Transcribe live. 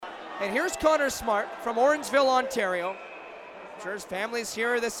And here's Connor Smart from Orangeville, Ontario. I'm sure his family's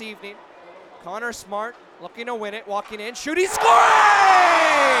here this evening. Connor Smart looking to win it, walking in, shooting, scoring!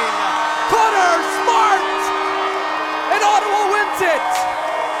 Connor Smart! And Ottawa wins it!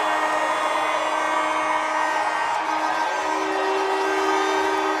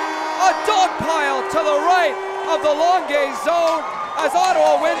 A dog pile to the right of the Longueuil zone as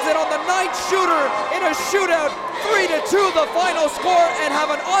Ottawa wins it on the ninth shooter in a shootout. 3-2 the final score, and have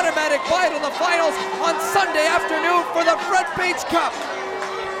an automatic bye to the finals on Sunday afternoon for the Front Page Cup.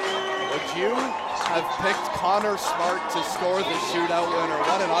 Would you have picked Connor Smart to score the shootout winner?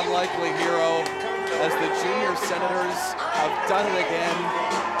 What an unlikely hero, as the Junior Senators have done it again.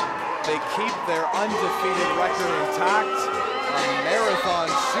 They keep their undefeated record intact. A marathon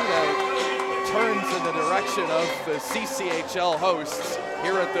shootout turns in the direction of the CCHL hosts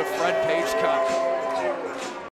here at the Front Page Cup.